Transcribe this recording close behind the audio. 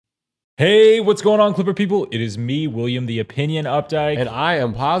Hey, what's going on, Clipper people? It is me, William the Opinion Updike. And I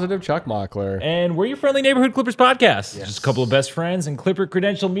am Positive Chuck Mockler. And we're your friendly neighborhood Clippers podcast. Just a couple of best friends and Clipper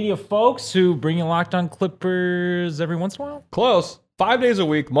credential media folks who bring you Locked On Clippers every once in a while. Close. 5 days a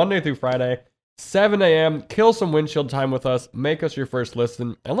week, Monday through Friday, 7 a.m. Kill some windshield time with us. Make us your first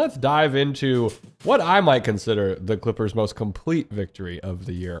listen. And let's dive into what I might consider the Clippers' most complete victory of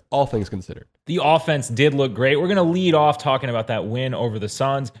the year, all things considered. The offense did look great. We're going to lead off talking about that win over the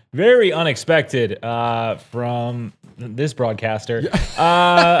Suns. Very unexpected from this broadcaster.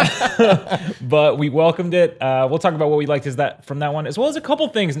 But we welcomed it. We'll talk about what we liked from that one, as well as a couple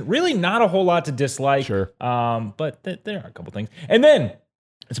things. Really not a whole lot to dislike. Sure. But there are a couple things. And then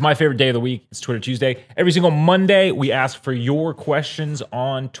it's my favorite day of the week. It's Twitter Tuesday. Every single Monday, we ask for your questions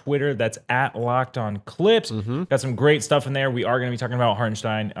on Twitter. That's at Locked On Clips. Got some great stuff in there. We are going to be talking about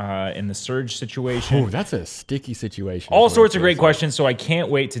Hartenstein in the Serge situation. Oh, that's a sticky situation. All sorts of great questions, so I can't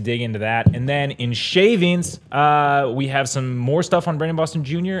wait to dig into that. And then in shavings, we have some more stuff on Brandon Boston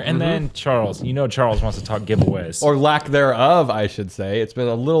Jr. And then Charles. You know Charles wants to talk giveaways. Or lack thereof, I should say. It's been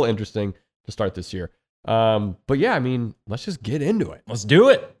a little interesting to start this year. But yeah, I mean, let's just get into it. Let's do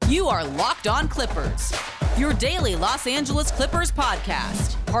it. You are Locked On Clippers, your daily Los Angeles Clippers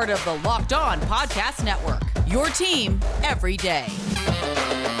podcast, part of the Locked On Podcast Network, your team every day.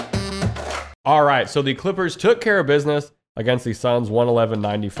 All right, so the Clippers took care of business against the Suns,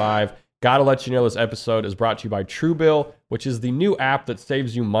 111-95. Gotta let you know this episode is brought to you by Truebill, which is the new app that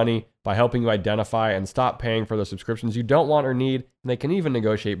saves you money by helping you identify and stop paying for the subscriptions you don't want or need, and they can even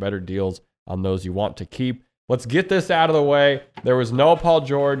negotiate better deals on those you want to keep. Let's get this out of the way. There was no Paul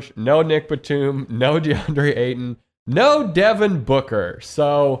George, no Nick Batum, no DeAndre Ayton, no Devin Booker.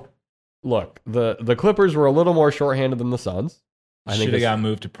 So, look, the Clippers were a little more shorthanded than the Suns. Should have got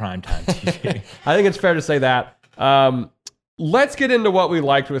moved to primetime TV. I think it's fair to say that. Let's get into what we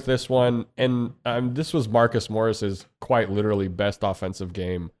liked with this one. And this was Marcus Morris's quite literally best offensive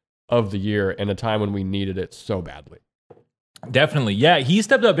game of the year in a time when we needed it so badly. Definitely. Yeah, he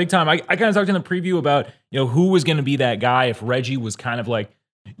stepped up big time. I kind of talked in the preview about, who was going to be that guy if Reggie was kind of like,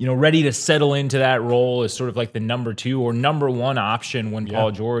 ready to settle into that role as sort of like the number 2 or number 1 option when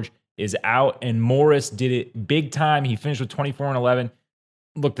Paul George is out. And Morris did it big time. He finished with 24 and 11.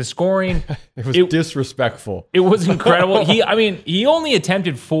 Look, the scoring. it was disrespectful. It was incredible. He only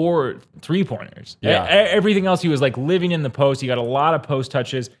attempted 4 3-pointers. Yeah. Everything else, he was like living in the post. He got a lot of post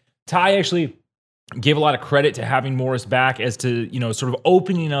touches. Ty actually gave a lot of credit to having Morris back as to, sort of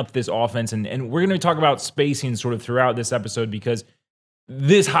opening up this offense. And we're going to talk about spacing sort of throughout this episode because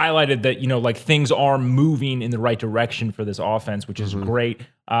this highlighted that, things are moving in the right direction for this offense, which is great.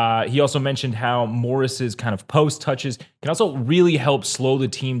 He also mentioned how Morris's kind of post touches can also really help slow the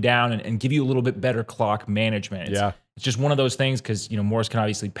team down and give you a little bit better clock management. It's just one of those things because, Morris can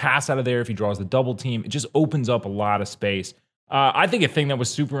obviously pass out of there if he draws the double team. It just opens up a lot of space. I think a thing that was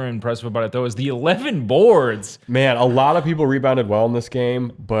super impressive about it, though, is the 11 boards. Man, a lot of people rebounded well in this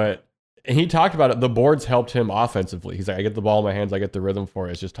game, but he talked about it. The boards helped him offensively. He's like, I get the ball in my hands. I get the rhythm for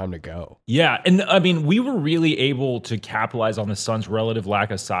it. It's just time to go. Yeah, and I mean, we were really able to capitalize on the Suns' relative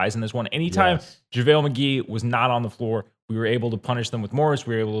lack of size in this one. Anytime JaVale McGee was not on the floor, we were able to punish them with Morris.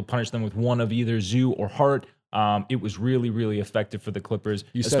 We were able to punish them with one of either Zoo or Hart. It was really, really effective for the Clippers,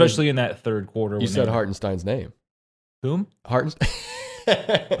 especially in that third quarter. You said Hartenstein's name. Whom? Hartenstein.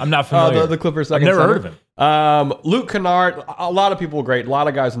 I'm not familiar. The Clippers' I've second never center. heard of him. Luke Kennard, a lot of people were great. A lot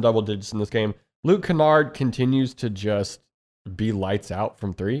of guys in double digits in this game. Luke Kennard continues to just be lights out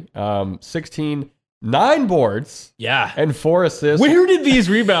from 3. 16, 9 boards. Yeah. And 4 assists. Where did these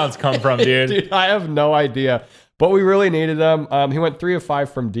rebounds come from, dude? Dude, I have no idea. But we really needed them. He went 3 of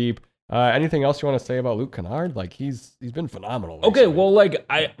 5 from deep. Anything else you want to say about Luke Kennard? Like, he's been phenomenal. Okay, well,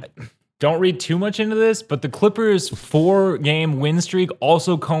 I don't read too much into this, but the Clippers' 4-game win streak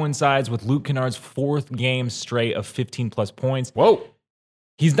also coincides with Luke Kennard's 4th game straight of 15-plus points. Whoa.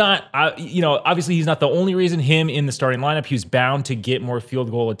 He's not, obviously he's not the only reason him in the starting lineup. He was bound to get more field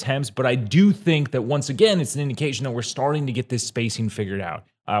goal attempts, but I do think that once again, it's an indication that we're starting to get this spacing figured out.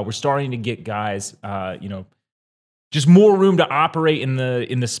 We're starting to get guys, just more room to operate in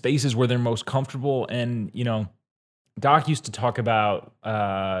the spaces where they're most comfortable. And, Doc used to talk about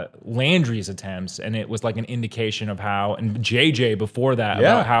Landry's attempts, and it was like an indication of how, and JJ before that,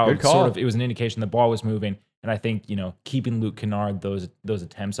 about how it was an indication the ball was moving. And I think, keeping Luke Kennard, those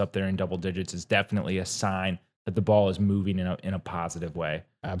attempts up there in double digits is definitely a sign that the ball is moving in a positive way.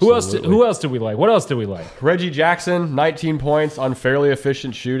 Absolutely. Who else did we like? What else did we like? Reggie Jackson, 19 points on fairly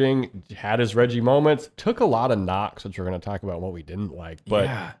efficient shooting, had his Reggie moments, took a lot of knocks, which we're going to talk about what we didn't like.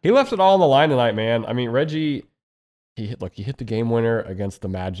 But he left it all on the line tonight, man. I mean, Reggie, he hit the game winner against the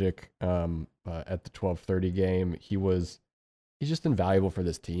Magic at the 12:30 game. He's just invaluable for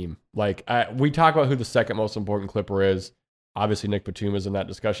this team. Like we talk about who the second most important Clipper is. Obviously, Nick Batum is in that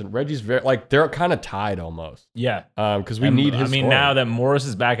discussion. Reggie's they're kind of tied almost. Yeah, because we need his. Scoring. Now that Morris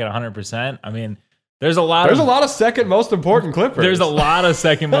is back at 100%, there's a lot of second most important Clippers. There's a lot of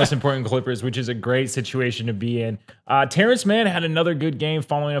second most important Clippers, which is a great situation to be in. Terrence Mann had another good game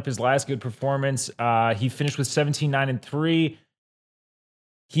following up his last good performance. He finished with 17, 9, and 3.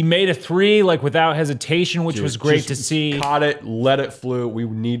 He made a 3 without hesitation, which was great to see. Caught it, let it flew. We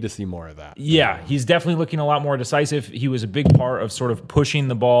need to see more of that. Yeah, he's definitely looking a lot more decisive. He was a big part of sort of pushing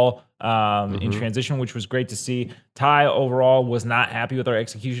the ball in transition, which was great to see. Ty overall was not happy with our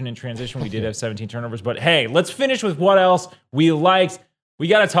execution in transition. We did have 17 turnovers, but hey, let's finish with what else we liked. We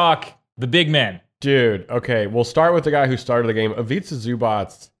got to talk the big men. Dude, okay, we'll start with the guy who started the game. Ivica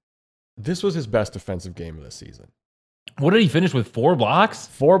Zubac, this was his best defensive game of the season. What did he finish with? 4 blocks?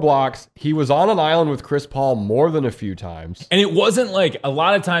 4 blocks. He was on an island with Chris Paul more than a few times. And it wasn't a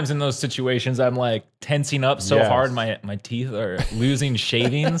lot of times in those situations, I'm tensing up so hard, my teeth are losing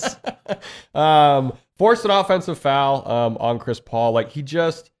shavings. Forced an offensive foul on Chris Paul.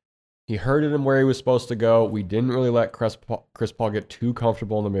 He hurted him where he was supposed to go. We didn't really let Chris Paul get too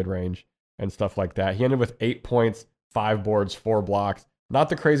comfortable in the mid-range and stuff like that. He ended with 8 points, 5 boards, 4 blocks. Not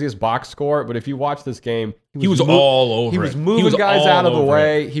the craziest box score, but if you watch this game, he was all over it. He was moving guys out of the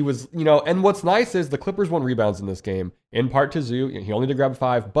way. He was, and what's nice is the Clippers won rebounds in this game, in part to Zoo. He only did grab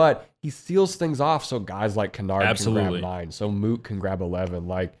 5, but he seals things off so guys like Kennard can grab 9, so Moot can grab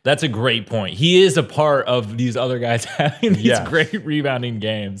 11. That's a great point. He is a part of these other guys having these great rebounding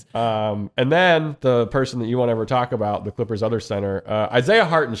games. And then the person that you won't ever talk about, the Clippers' other center, Isaiah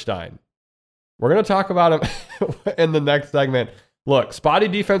Hartenstein. We're going to talk about him in the next segment. Look, spotty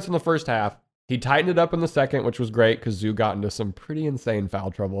defense in the first half. He tightened it up in the second, which was great because Zoo got into some pretty insane foul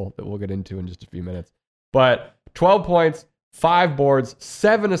trouble that we'll get into in just a few minutes. But 12 points, 5 boards,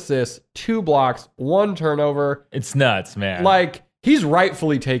 7 assists, 2 blocks, 1 turnover. It's nuts, man. He's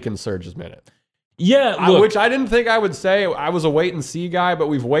rightfully taken Serge's minute. Yeah, which I didn't think I would say. I was a wait and see guy, but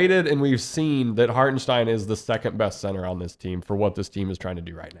we've waited and we've seen that Hartenstein is the second best center on this team for what this team is trying to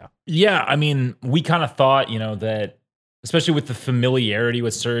do right now. Yeah, we kind of thought, that especially with the familiarity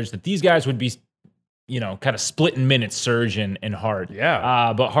with Serge, that these guys would be, kind of splitting minutes, Serge and Hart.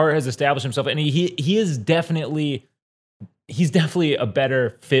 Yeah. But Hart has established himself, and he is definitely a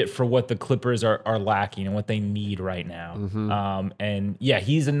better fit for what the Clippers are lacking and what they need right now. And yeah,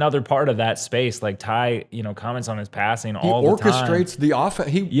 he's another part of that space. Ty, comments on his passing all the time. He orchestrates the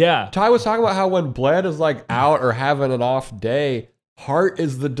offense. Ty was talking about how when Bled is out or having an off day, Hart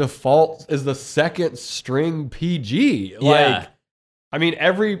is the default, is the second string PG.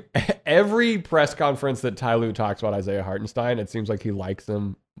 Every press conference that Ty Lue talks about Isaiah Hartenstein, it seems like he likes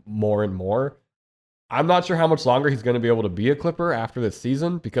him more and more. I'm not sure how much longer he's going to be able to be a Clipper after this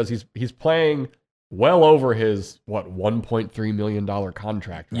season because he's playing well over his $1.3 million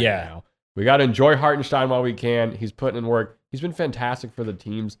contract right now. We got to enjoy Hartenstein while we can. He's putting in work. He's been fantastic for the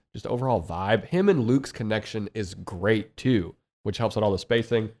team's just overall vibe. Him and Luke's connection is great too, which helps with all the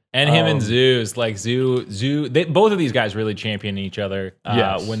spacing. And him and Zoo's, Zoo, both of these guys really champion each other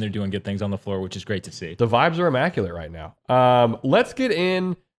when they're doing good things on the floor, which is great to see. The vibes are immaculate right now. Let's get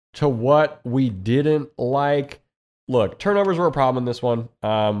into what we didn't like. Look, turnovers were a problem in this one,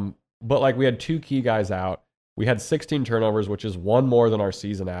 but we had 2 key guys out. We had 16 turnovers, which is 1 more than our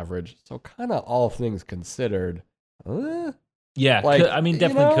season average. So kind of all things considered. Definitely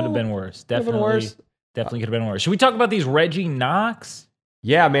could have been worse. Definitely could have been worse. Should we talk about these Reggie knocks?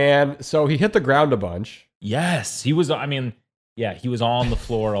 Yeah, man. So he hit the ground a bunch. Yes, he was. He was on the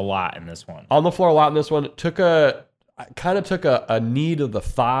floor a lot in this one. Took a knee to the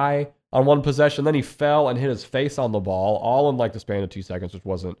thigh on one possession. Then he fell and hit his face on the ball, all in the span of 2 seconds, which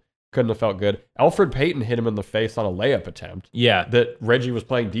couldn't have felt good. Alfred Payton hit him in the face on a layup attempt. Yeah. That Reggie was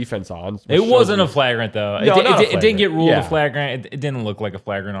playing defense on. It wasn't a flagrant, though. It didn't get ruled a flagrant. It didn't look like a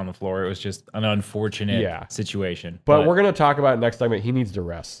flagrant on the floor. It was just an unfortunate situation. But we're going to talk about it next segment. He needs to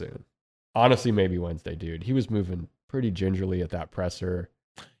rest soon. Honestly, maybe Wednesday, dude. He was moving pretty gingerly at that presser.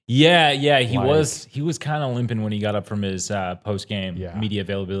 Yeah, he was kind of limping when he got up from his post-game media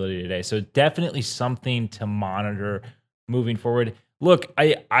availability today. So definitely something to monitor moving forward. Look,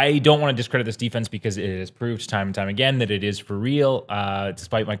 I don't want to discredit this defense because it has proved time and time again that it is for real,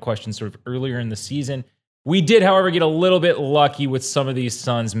 despite my questions sort of earlier in the season. We did, however, get a little bit lucky with some of these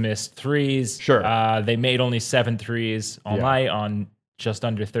Suns missed threes. Sure. They made only 7 threes all night on just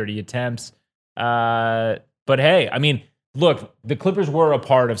under 30 attempts. But hey, Look, the Clippers were a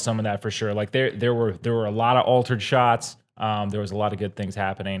part of some of that for sure. Like there were a lot of altered shots. There was a lot of good things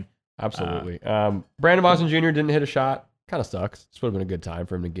happening. Absolutely. Brandon Boston Jr. didn't hit a shot. Kind of sucks. This would have been a good time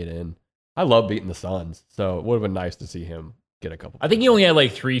for him to get in. I love beating the Suns, so it would have been nice to see him get a couple. I think he only had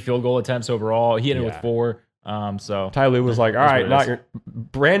like 3 field goal attempts overall. He hit it with 4. So Ty Lue was like, all right, not your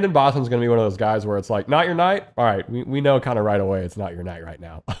Brandon Boston's going to be one of those guys where it's like, not your night. All right, we know kind of right away it's not your night right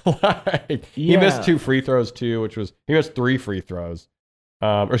now. He missed 2 free throws too, he missed 3 free throws.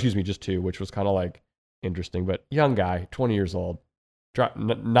 Or excuse me, just 2, which was kind of like interesting. But young guy, 20 years old,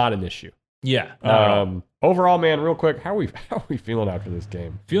 not an issue. Yeah. Overall, man, real quick, how are we feeling after this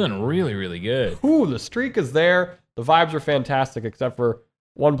game? Feeling really, really good. Ooh, the streak is there. The vibes are fantastic, except for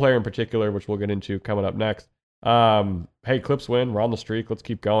one player in particular, which we'll get into coming up next. Hey, Clips win. We're on the streak. Let's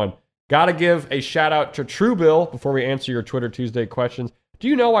keep going. Got to give a shout out to Truebill before we answer your Twitter Tuesday questions. Do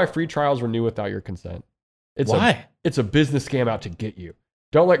you know why free trials renew without your consent? Why? It's a business scam out to get you.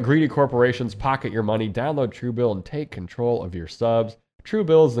 Don't let greedy corporations pocket your money. Download Truebill and take control of your subs.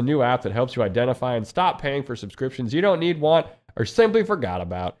 Truebill is the new app that helps you identify and stop paying for subscriptions you don't need, want, or simply forgot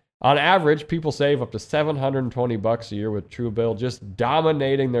about. On average, people save up to $720 a year with Truebill, just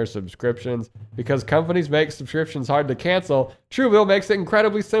dominating their subscriptions. Because companies make subscriptions hard to cancel, Truebill makes it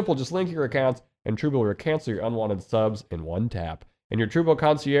incredibly simple. Just link your accounts, and Truebill will cancel your unwanted subs in one tap. And your Truebill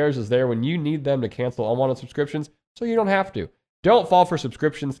concierge is there when you need them to cancel unwanted subscriptions, so you don't have to. Don't fall for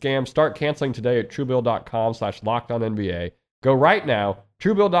subscription scams. Start canceling today at Truebill.com/LockedOnNBA. Go right now,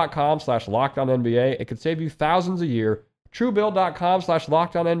 Truebill.com/LockedOnNBA. It could save you thousands a year.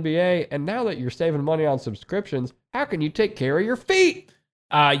 Truebill.com/LockedOnNBA. And now that you're saving money on subscriptions, how can you take care of your feet?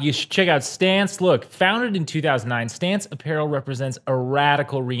 You should check out Stance. Look, founded in 2009, Stance Apparel represents a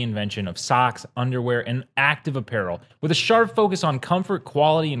radical reinvention of socks, underwear, and active apparel. With a sharp focus on comfort,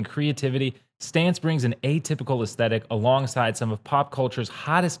 quality, and creativity, Stance brings an atypical aesthetic alongside some of pop culture's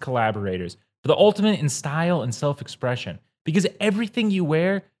hottest collaborators for the ultimate in style and self-expression. Because everything you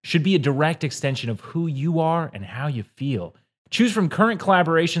wear should be a direct extension of who you are and how you feel. Choose from current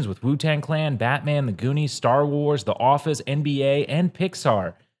collaborations with Wu-Tang Clan, Batman, The Goonies, Star Wars, The Office, NBA, and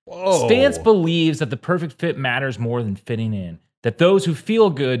Pixar. Whoa. Stance believes that the perfect fit matters more than fitting in. That those who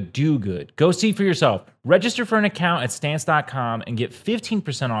feel good do good. Go see for yourself. Register for an account at Stance.com and get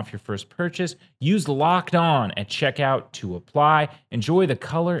 15% off your first purchase. Use Locked On at checkout to apply. Enjoy the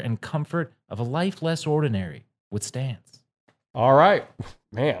color and comfort of a life less ordinary with Stance. All right.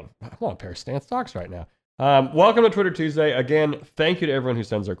 Man, I want a pair of Stance socks right now. Welcome to Twitter Tuesday. Again, thank you to everyone who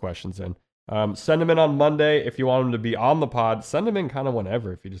sends their questions in. Send them in on Monday if you want them to be on the pod. Send them in kind of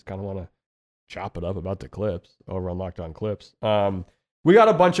whenever if you just kind of want to chop it up about the Clips over on Locked On Clips. We got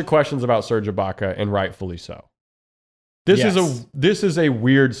a bunch of questions about Serge Ibaka, and rightfully so. This is a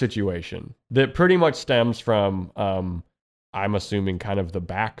weird situation that pretty much stems from, I'm assuming, kind of the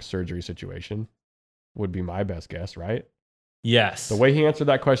back surgery situation would be my best guess, right? Yes. The way he answered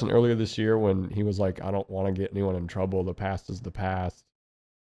that question earlier this year when he was like, I don't want to get anyone in trouble. The past is the past.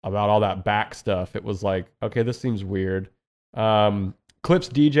 About all that back stuff, it was like, okay, this seems weird. Clips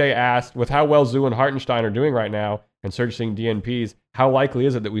DJ asked, with how well Zoo and Hartenstein are doing right now and Serge seeing DNPs, how likely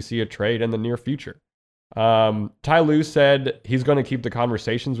is it that we see a trade in the near future? Ty Lue said he's going to keep the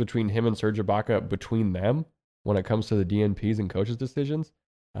conversations between him and Serge Ibaka between them when it comes to the DNPs and coaches' decisions.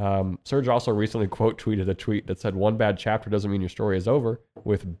 Serge also recently quote tweeted a tweet that said, one bad chapter doesn't mean your story is over,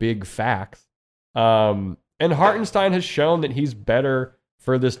 with big facts. And Hartenstein has shown that he's better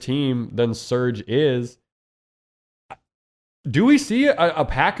for this team than Serge is. Do we see a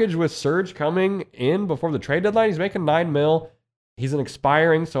package with Serge coming in before the trade deadline? He's making $9 million. He's an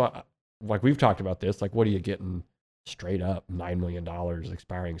expiring. So like we've talked about this, like what are you getting straight up $9 million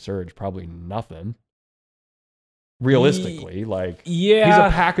expiring Serge? Probably nothing. Realistically, he's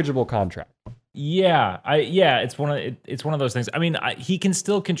a packageable contract. It's one of those things. I mean, he can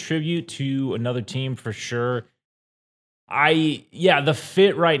still contribute to another team for sure. The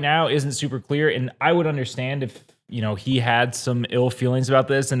fit right now isn't super clear, and I would understand if he had some ill feelings about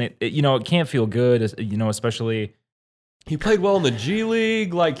this, and it can't feel good, especially. He played well in the G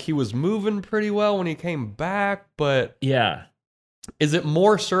League, like he was moving pretty well when he came back, but yeah, is it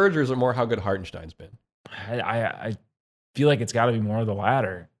more Serge or is it more how good Hartenstein's been? I feel like it's got to be more of the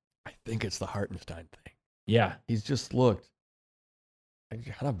latter. I think it's the Hartenstein thing. Yeah. He's just looked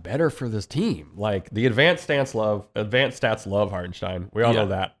kind of better for this team. Like the advanced stats love Hartenstein. We all know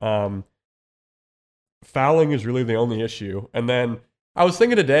that. Fouling is really the only issue. And then I was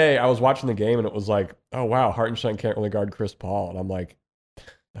thinking today, I was watching the game and it was like, oh wow, Hartenstein can't really guard Chris Paul. And I'm like,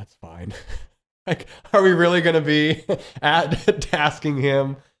 that's fine. Like, are we really going to be tasking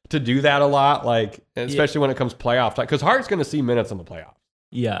him to do that a lot, like especially when it comes playoff time, because Hart's going to see minutes in the playoffs.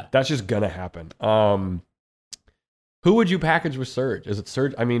 Yeah, that's just going to happen. Who would you package with Serge? Is it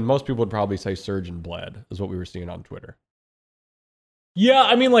Serge? I mean, most people would probably say Serge and Bled is what we were seeing on Twitter. Yeah,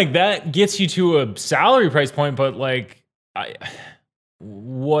 I mean, like that gets you to a salary price point, but like, I'd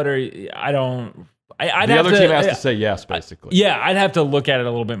The have other to, team has to say yes, basically. Yeah, I'd have to look at it a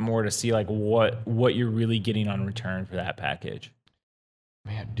little bit more to see like what you're really getting on return for that package.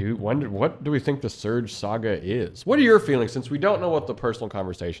 Man, dude, what do we think the Serge saga is? What are your feelings? Since we don't know what the personal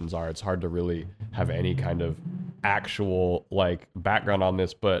conversations are, it's hard to really have any kind of actual like background on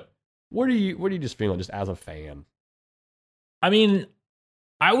this. But what are you just feeling just as a fan? I mean,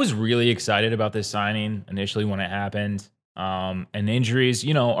 I was really excited about this signing initially when it happened. And injuries,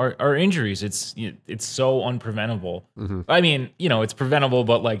 are injuries. It's so unpreventable. Mm-hmm. I mean, it's preventable,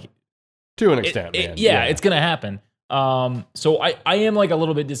 but like to an extent, man. It's gonna happen. So I am like a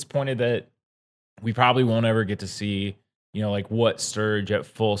little bit disappointed that we probably won't ever get to see, like what Serge at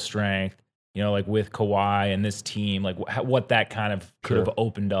full strength, like with Kawhi and this team, like what that kind of could have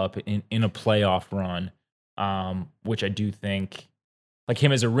opened up in a playoff run. Which I do think, like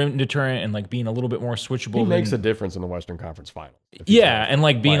him as a rim deterrent and like being a little bit more switchable. He makes a difference in the Western Conference Finals. Yeah, and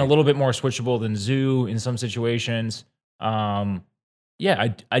like being a little bit more switchable than Zoo in some situations. Yeah,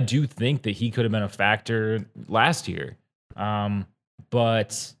 I do think that he could have been a factor last year.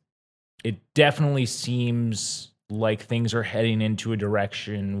 But it definitely seems like things are heading into a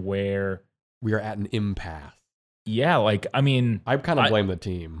direction where we are at an impasse. Yeah, like, I mean, I kind of blame the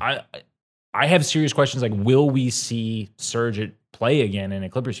team. I have serious questions like, will we see Serge play again in a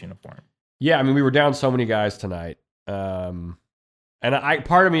Clippers uniform? Yeah, I mean, we were down so many guys tonight. And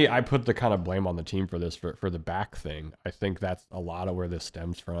part of me, I put the kind of blame on the team for this, for the back thing. I think that's a lot of where this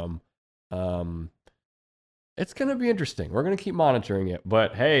stems from. It's going to be interesting. We're going to keep monitoring it.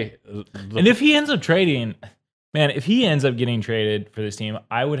 But hey. And if he ends up trading, man, if he ends up getting traded for this team,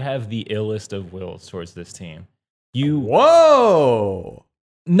 I would have the illest of wills towards this team. Whoa.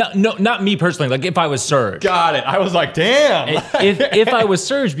 No, not me personally. Like if I was Serge. Got it. I was like, damn. If I was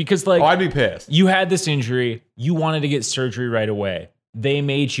Serge, because like, I'd be pissed. You had this injury. You wanted to get surgery right away. They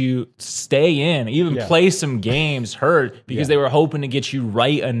made you stay in, even play some games hurt because they were hoping to get you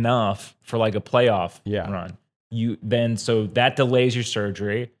right enough for like a playoff run. So that delays your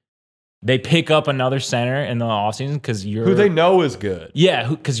surgery. They pick up another center in the offseason because who they know is good. Yeah,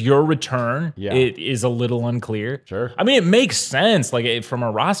 because your return it is a little unclear. Sure. I mean, it makes sense like from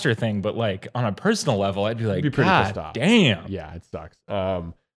a roster thing, but like on a personal level, I'd be like, pretty pissed off. Damn. Yeah, it sucks.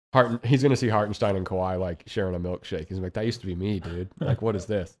 He's gonna see Hartenstein and Kawhi like sharing a milkshake. He's like, that used to be me, dude. Like, what is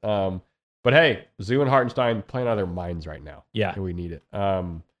this? But hey, Zoo and Hartenstein playing out of their minds right now. Yeah, and we need it.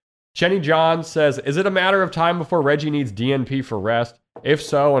 Chenny John says, is it a matter of time before Reggie needs DNP for rest? If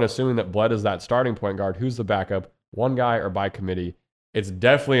so, and assuming that Bled is that starting point guard, who's the backup? One guy or by committee? It's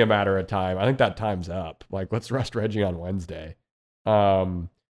definitely a matter of time. I think that time's up. Like, let's rest Reggie on Wednesday.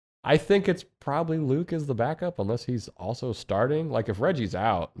 I think it's probably Luke is the backup unless he's also starting. Like, if Reggie's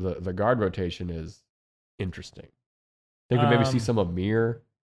out, the guard rotation is interesting. They could maybe see some Amir.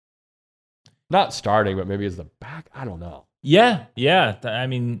 Not starting, but maybe as the back. I don't know. Yeah. I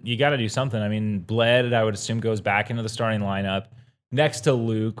mean, you got to do something. I mean, Bled, I would assume, goes back into the starting lineup next to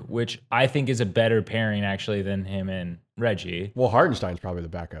Luke, which I think is a better pairing, actually, than him and Reggie. Well, Hartenstein's probably the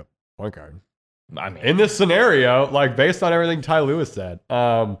backup point guard. I mean, in this scenario, like, based on everything Ty Lewis said.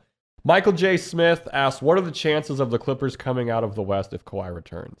 Michael J. Smith asked, what are the chances of the Clippers coming out of the West if Kawhi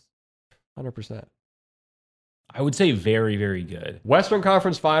returns? 100%. I would say very, very good. Western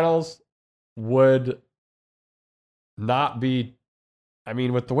Conference Finals would not be, I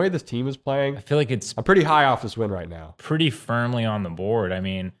mean, with the way this team is playing, I feel like I'm pretty high off this win right now. Pretty firmly on the board. I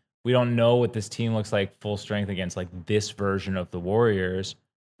mean, we don't know what this team looks like full strength against like this version of the Warriors,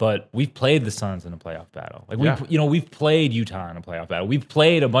 but we've played the Suns in a playoff battle. Like we've played Utah in a playoff battle. We've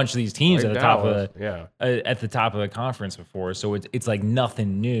played a bunch of these teams at the top of the conference before, so it's like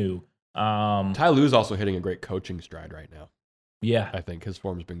nothing new. Ty Lue's also hitting a great coaching stride right now. Yeah. I think his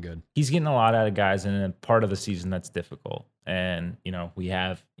form's been good. He's getting a lot out of guys in a part of the season that's difficult. And, we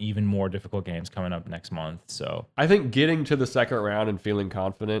have even more difficult games coming up next month. So I think getting to the second round and feeling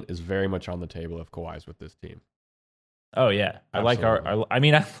confident is very much on the table if Kawhi's with this team. Oh, yeah. Absolutely. I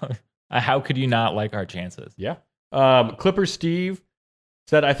like how could you not like our chances? Yeah. Clipper Steve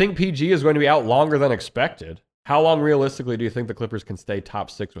said, I think PG is going to be out longer than expected. How long realistically do you think the Clippers can stay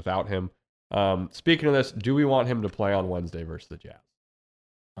top 6 without him? Speaking of this, do we want him to play on Wednesday versus the Jazz?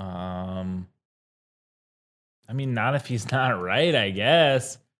 I mean, not if he's not right, I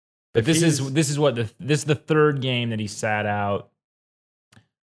guess. But this is the third game that he sat out.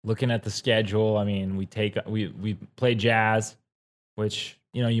 looking at the schedule, I mean, we play Jazz, which,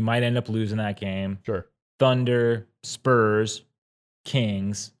 you know, you might end up losing that game. Sure. Thunder, Spurs,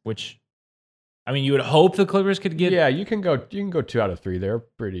 Kings, which, I mean, you would hope the Clippers could get. Yeah, you can go 2 out of 3 there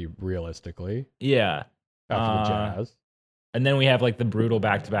pretty realistically. Yeah. After the Jazz. And then we have like the brutal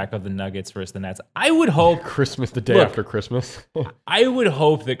back-to-back of the Nuggets versus the Nets. I would hope Christmas, the day after Christmas. I would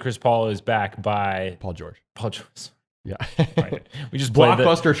hope that Chris Paul is back by Paul George. Yeah. Right. We just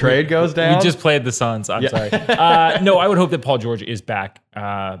Blockbuster trade goes down. We just played the Suns. I'm sorry. No, I would hope that Paul George is back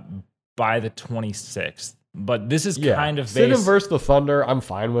by the 26th. But this is kind of based... Sit him versus the Thunder. I'm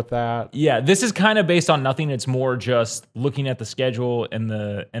fine with that. Yeah, this is kind of based on nothing. It's more just looking at the schedule and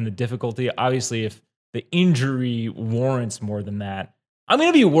the difficulty. Obviously, if the injury warrants more than that, I'm going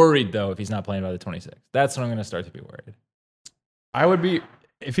to be worried, though, if he's not playing by the 26th. That's when I'm going to start to be worried. I would be...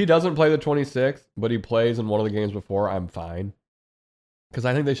 If he doesn't play the 26th, but he plays in one of the games before, I'm fine. Because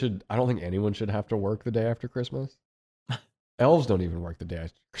I think I don't think anyone should have to work the day after Christmas. Elves don't even work the day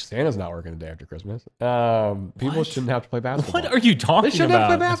after. Santa's not working the day after Christmas. People shouldn't have to play basketball. What are you talking about? They shouldn't have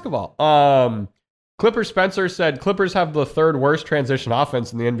to play basketball. Clipper Spencer said Clippers have the 3rd worst transition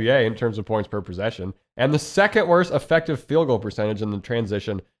offense in the NBA in terms of points per possession, and the 2nd worst effective field goal percentage in the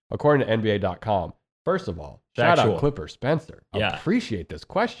transition, according to NBA.com. First of all, shout out Clipper Spencer. Yeah. Appreciate this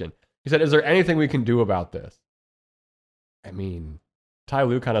question. He said, is there anything we can do about this? I mean, Ty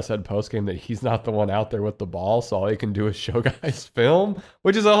Lue kind of said post-game that he's not the one out there with the ball, so all he can do is show guys film,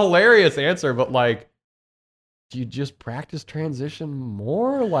 which is a hilarious answer, but like, do you just practice transition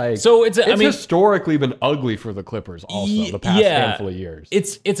more? Like, so it's historically been ugly for the Clippers also the past handful of years.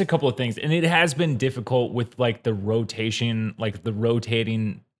 It's a couple of things, and it has been difficult with like the rotation, like the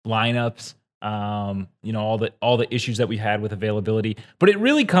rotating lineups. You know, all the issues that we had with availability, but it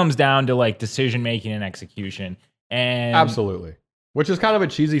really comes down to like decision making and execution. And absolutely, which is kind of a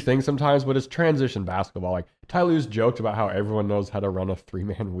cheesy thing sometimes, but it's transition basketball. Like Ty Lue's joked about how everyone knows how to run a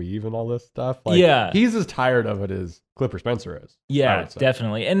 3-man weave and all this stuff. Like, he's as tired of it as Clipper Spencer is. Yeah,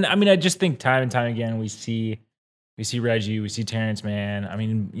 definitely. And I mean, I just think time and time again we see Reggie, we see Terrence Mann. I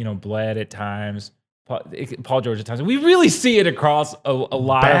mean, you know, Bled at times. Paul George at times. We really see it across a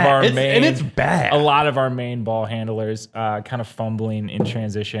lot of our and it's bad. A lot of our main ball handlers kind of fumbling in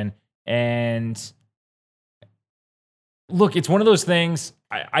transition. And look, it's one of those things.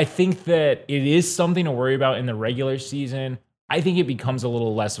 I think that it is something to worry about in the regular season. I think it becomes a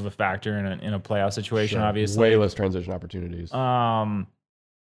little less of a factor in a playoff situation. Sure. Obviously, way less transition opportunities.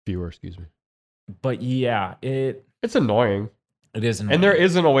 Fewer, excuse me. But yeah, it's annoying. It is annoying, and there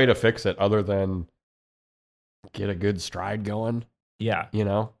isn't a way to fix it other than get a good stride going. Yeah. You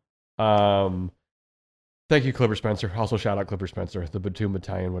know? Thank you, Clipper Spencer. Also, shout out Clipper Spencer. The Batum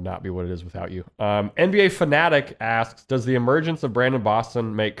Battalion would not be what it is without you. NBA Fanatic asks, does the emergence of Brandon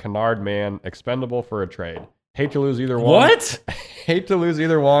Boston make Kennard Man expendable for a trade? Hate to lose either one. What? Hate to lose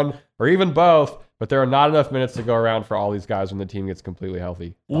either one or even both, but there are not enough minutes to go around for all these guys when the team gets completely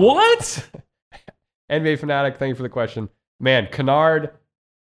healthy. What? NBA Fanatic, thank you for the question. Man, Kennard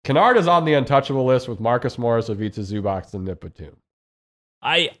is on the untouchable list with Marcus Morris, Ivica Zubac, and Nick Batum.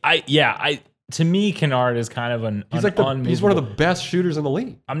 To me, Kennard is kind of he's one of the best shooters in the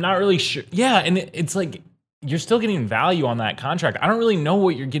league. I'm not really sure. Yeah, and it's like you're still getting value on that contract. I don't really know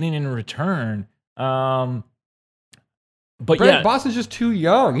what you're getting in return. But Boston's just too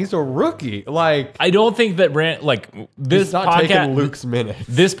young. He's a rookie. Like, I don't think that this he's not taking Luke's minutes.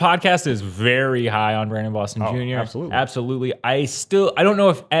 This podcast is very high on Brandon Boston Jr. Absolutely. I don't know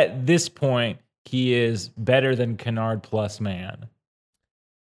if at this point he is better than Kennard plus man.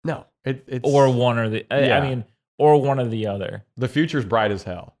 No, it's or one or the. I mean, or one or the other. The future's bright as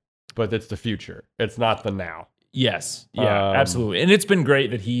hell, but it's the future. It's not the now. Yes. Yeah. Absolutely. And it's been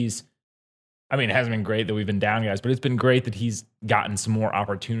great that he's. I mean, it hasn't been great that we've been down guys, but it's been great that he's gotten some more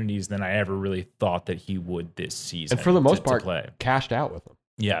opportunities than I ever really thought that he would this season. And for the most part, cashed out with them.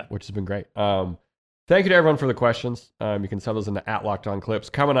 Yeah. Which has been great. Thank you to everyone for the questions. You can send those into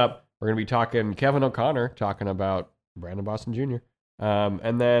 @LockedOnClips. Coming up, we're going to be talking Kevin O'Connor, talking about Brandon Boston Jr.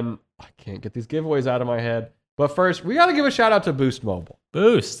 And then I can't get these giveaways out of my head. But first, we got to give a shout out to Boost Mobile.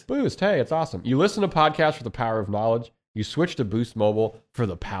 Boost. Hey, it's awesome. You listen to podcasts for the power of knowledge. You switch to Boost Mobile for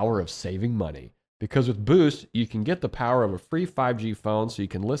the power of saving money. Because with Boost, you can get the power of a free 5G phone so you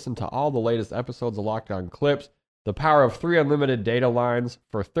can listen to all the latest episodes of Locked On Clips, the power of 3 unlimited data lines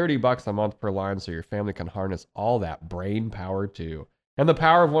for $30 a month per line so your family can harness all that brain power too, and the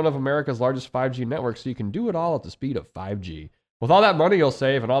power of one of America's largest 5G networks so you can do it all at the speed of 5G. With all that money you'll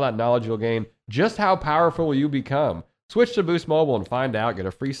save and all that knowledge you'll gain, just how powerful will you become? Switch to Boost Mobile and find out. Get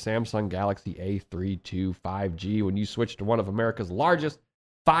a free Samsung Galaxy A32 5G when you switch to one of America's largest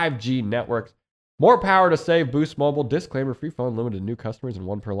 5G networks. More power to save. Boost Mobile. Disclaimer, free phone limited to new customers and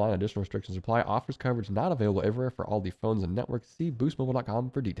one per line. Additional restrictions apply. Offers coverage not available everywhere for all the phones and networks. See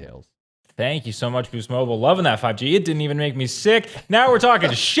boostmobile.com for details. Thank you so much, Boost Mobile. Loving that 5G. It didn't even make me sick. Now we're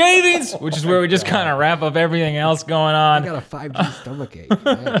talking shavings, which is where we just kind of wrap up everything else going on. I got a 5G stomachache.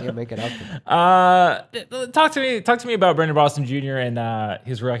 I can't make it out for me. Talk to me about Brandon Boston Jr. and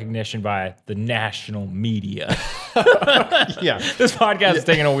his recognition by the national media. Yeah. This podcast is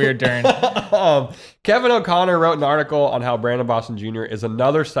taking a weird turn. Kevin O'Connor wrote an article on how Brandon Boston Jr. is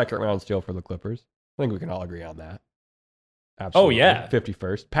another second-round steal for the Clippers. I think we can all agree on that. Absolutely. Oh, yeah.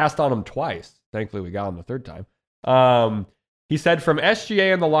 51st. Passed on him twice. Thankfully, we got him the third time. He said, from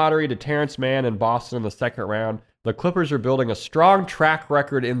SGA in the lottery to Terrence Mann in Boston in the second round, the Clippers are building a strong track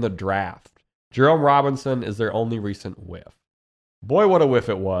record in the draft. Jerome Robinson is their only recent whiff. Boy, what a whiff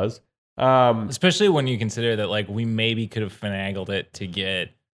it was. Especially when you consider that, like, we maybe could have finagled it to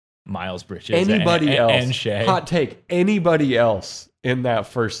get Miles Bridges anybody else. And Shea. Hot take. Anybody else in that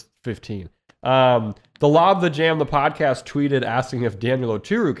first 15. The Lob the Jam, the podcast, tweeted asking if Daniel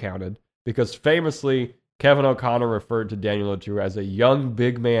Oturu counted because famously Kevin O'Connor referred to Daniel Oturu as a young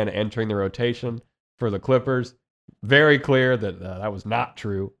big man entering the rotation for the Clippers. Very clear that that was not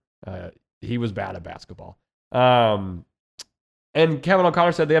true. He was bad at basketball. And Kevin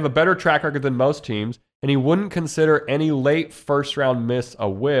O'Connor said they have a better track record than most teams, and he wouldn't consider any late first-round miss a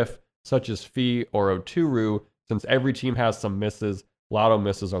whiff, such as Fee or Oturu, since every team has some misses. Lotto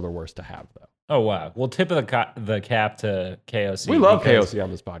misses are the worst to have, though. Oh, wow. Well, tip of the cap to KOC. We love KOC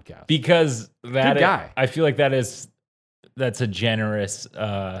on this podcast. Because that good guy. I feel like that's a generous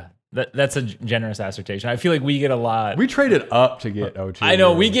that's a generous assertion. I feel like we get a lot. We traded up to get Oturu. I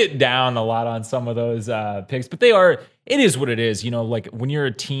know we get down a lot on some of those picks, but it is what it is. You know, like when you're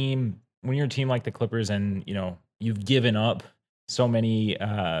a team like the Clippers and, you know, you've given up so many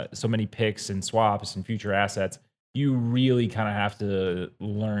picks and swaps and future assets, you really kind of have to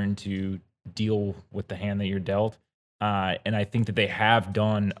learn to deal with the hand that you're dealt. And I think that they have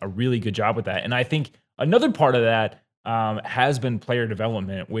done a really good job with that. And I think another part of that has been player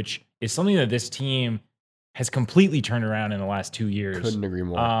development, which is something that this team has completely turned around in the last 2 years. Couldn't agree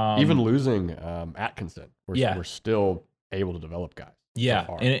more. Even losing Atkinson, we're still able to develop guys. Yeah,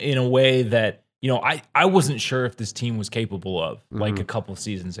 so in a way that, you know, I wasn't sure if this team was capable of, like a couple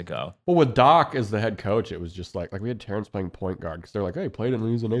seasons ago. Well, with Doc as the head coach, it was just like we had Terrence playing point guard because they're like, hey, played and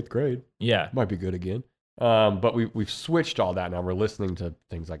lose in 8th grade. Yeah. Might be good again. But we've switched all that now. We're listening to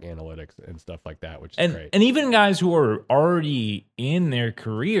things like analytics and stuff like that, which is great. And even guys who are already in their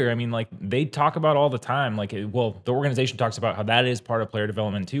career, I mean, like they talk about all the time, like, well, the organization talks about how that is part of player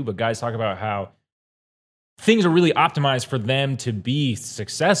development too, but guys talk about how things are really optimized for them to be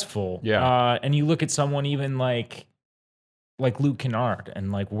successful. Yeah. And you look at someone even like Luke Kennard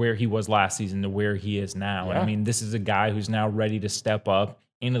and like where he was last season to where he is now. Yeah. And I mean, this is a guy who's now ready to step up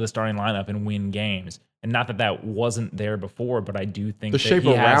into the starting lineup and win games. And not that wasn't there before, but I do think the that shape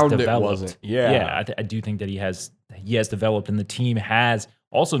he has around developed. it wasn't. Yeah. Yeah, I do think that he has developed, and the team has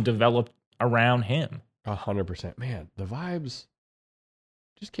also developed around him. 100%. Man, the vibes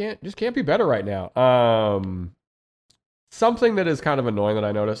just can't be better right now. Something that is kind of annoying that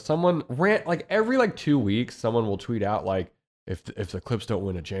I noticed, someone every 2 weeks, someone will tweet out like, if the Clips don't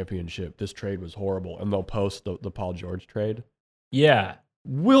win a championship, this trade was horrible, and they'll post the Paul George trade. Yeah.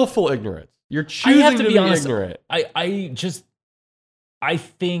 Willful ignorance. You're choosing to be honest, ignorant. I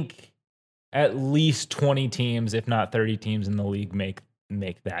think at least 20 teams, if not 30 teams in the league make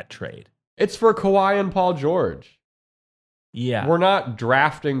that trade. It's for Kawhi and Paul George. Yeah. We're not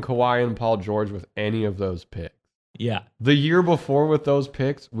drafting Kawhi and Paul George with any of those picks. Yeah. The year before with those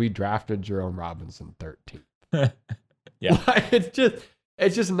picks, we drafted Jerome Robinson 13th. Yeah.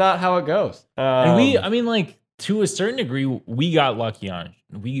 It's just not how it goes. And to a certain degree, we really got lucky on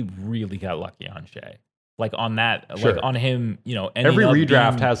Shea. Like on that, sure. like on him, you know, every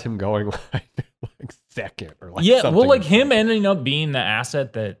redraft has him going like second or like something. Well, like him ending up being the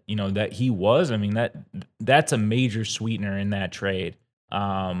asset that, you know, that he was. I mean, that's a major sweetener in that trade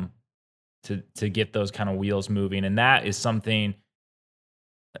to get those kind of wheels moving. And that is something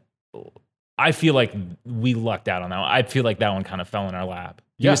I feel like we lucked out on that one. I feel like that one kind of fell in our lap.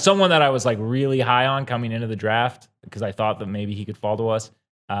 He was someone that I was like really high on coming into the draft because I thought that maybe he could fall to us.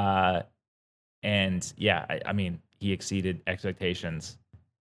 And yeah, I mean, he exceeded expectations.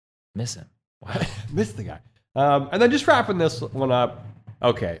 Miss him. Wow. Miss the guy. And then just wrapping this one up,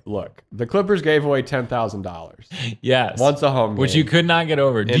 Okay, look, the Clippers gave away $10,000 Yes. once a home game, which you could not get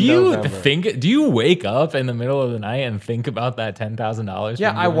over. Do November. do you wake up in the middle of the night and think about that $10,000?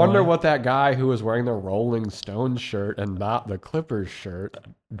 Yeah, I wonder what that guy who was wearing the Rolling Stones shirt and not the Clippers shirt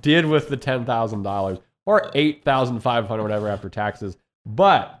did with the $10,000 or $8,500, whatever, after taxes.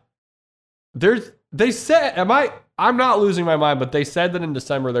 But they said, I'm not losing my mind, but they said that in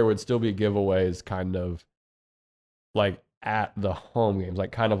December there would still be giveaways, kind of like at the home games,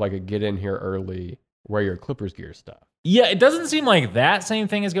 like kind of like a get in here early, wear your Clippers gear stuff. Yeah, it doesn't seem like that same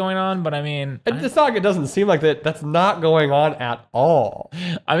thing is going on, but I mean... It's not like it doesn't seem like that. That's not going on at all.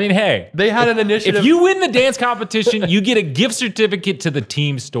 I mean, hey. They had an initiative... If you win the dance competition, you get a gift certificate to the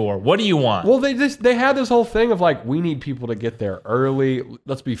team store. What do you want? Well, they had this whole thing of like, we need people to get there early.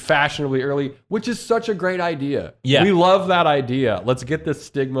 Let's be fashionably early, which is such a great idea. Yeah. We love that idea. Let's get this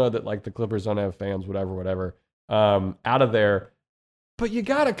stigma that like the Clippers don't have fans, whatever, out of there. But you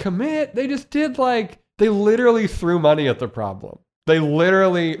got to commit. They just did like... They literally threw money at the problem. They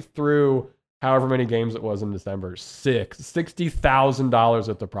literally threw however many games it was in December, $60,000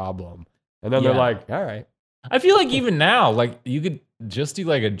 at the problem. And then they're like, all right. I feel like even now, like you could just do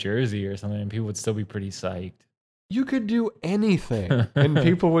like a jersey or something and people would still be pretty psyched. You could do anything and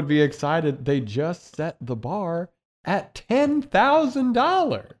people would be excited. They just set the bar at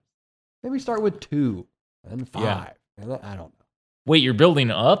 $10,000. Maybe start with 2 and 5. Yeah. And I don't know. Wait, you're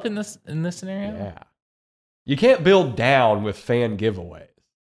building up in this scenario? Yeah. You can't build down with fan giveaways.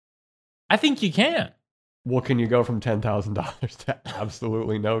 I think you can. Well, can you go from $10,000 to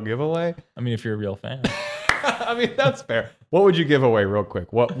absolutely no giveaway? I mean, if you're a real fan. I mean, that's fair. What would you give away real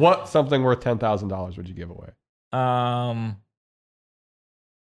quick? What something worth $10,000 would you give away? I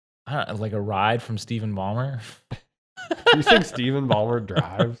don't know, like a ride from Stephen Ballmer. You think Stephen Ballmer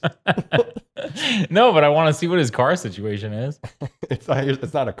drives? No, but I want to see what his car situation is. It's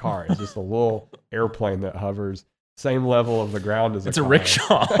not a car. It's just a little airplane that hovers same level of the ground as it's a car.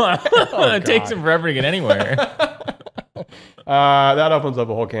 Rickshaw. It takes him forever to get anywhere. That opens up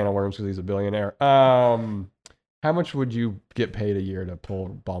a whole can of worms because he's a billionaire. How much would you get paid a year to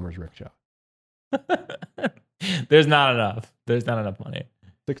pull Ballmer's rickshaw? There's not enough. There's not enough money.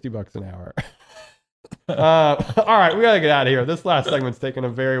 $60 an hour. All right, we gotta get out of here. This last segment's taking a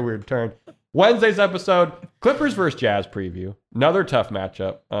very weird turn. Wednesday's episode, Clippers versus Jazz preview. Another tough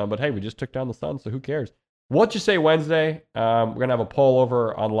matchup, but hey, we just took down the Suns, so who cares? What you say Wednesday? We're gonna have a poll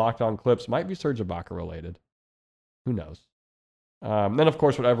over on Locked On Clips. Might be Serge Ibaka related. Who knows? Then of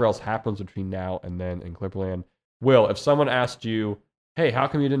course, whatever else happens between now and then in Clipperland. Will, if someone asked you, hey, how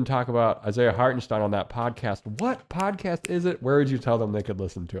come you didn't talk about Isaiah Hartenstein on that podcast? What podcast is it? Where would you tell them they could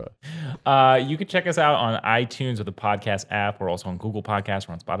listen to it? You can check us out on iTunes with the podcast app. We're also on Google Podcasts.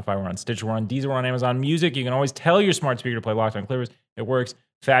 We're on Spotify. We're on Stitcher. We're on Deezer. We're on Amazon Music. You can always tell your smart speaker to play Locked On Clippers. It works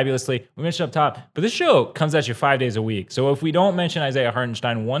fabulously. We mentioned up top, but this show comes at you 5 days a week. So if we don't mention Isaiah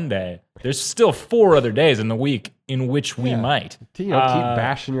Hartenstein one day, there's still 4 other days in the week in which we might. Keep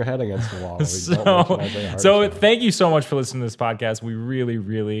bashing your head against the wall. So thank you so much for listening to this podcast. We really,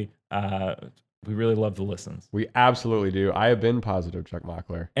 really love the listens. We absolutely do. I have been positive Chuck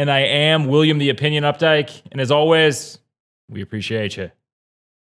Mockler. And I am William the Opinion Updike. And as always, we appreciate you.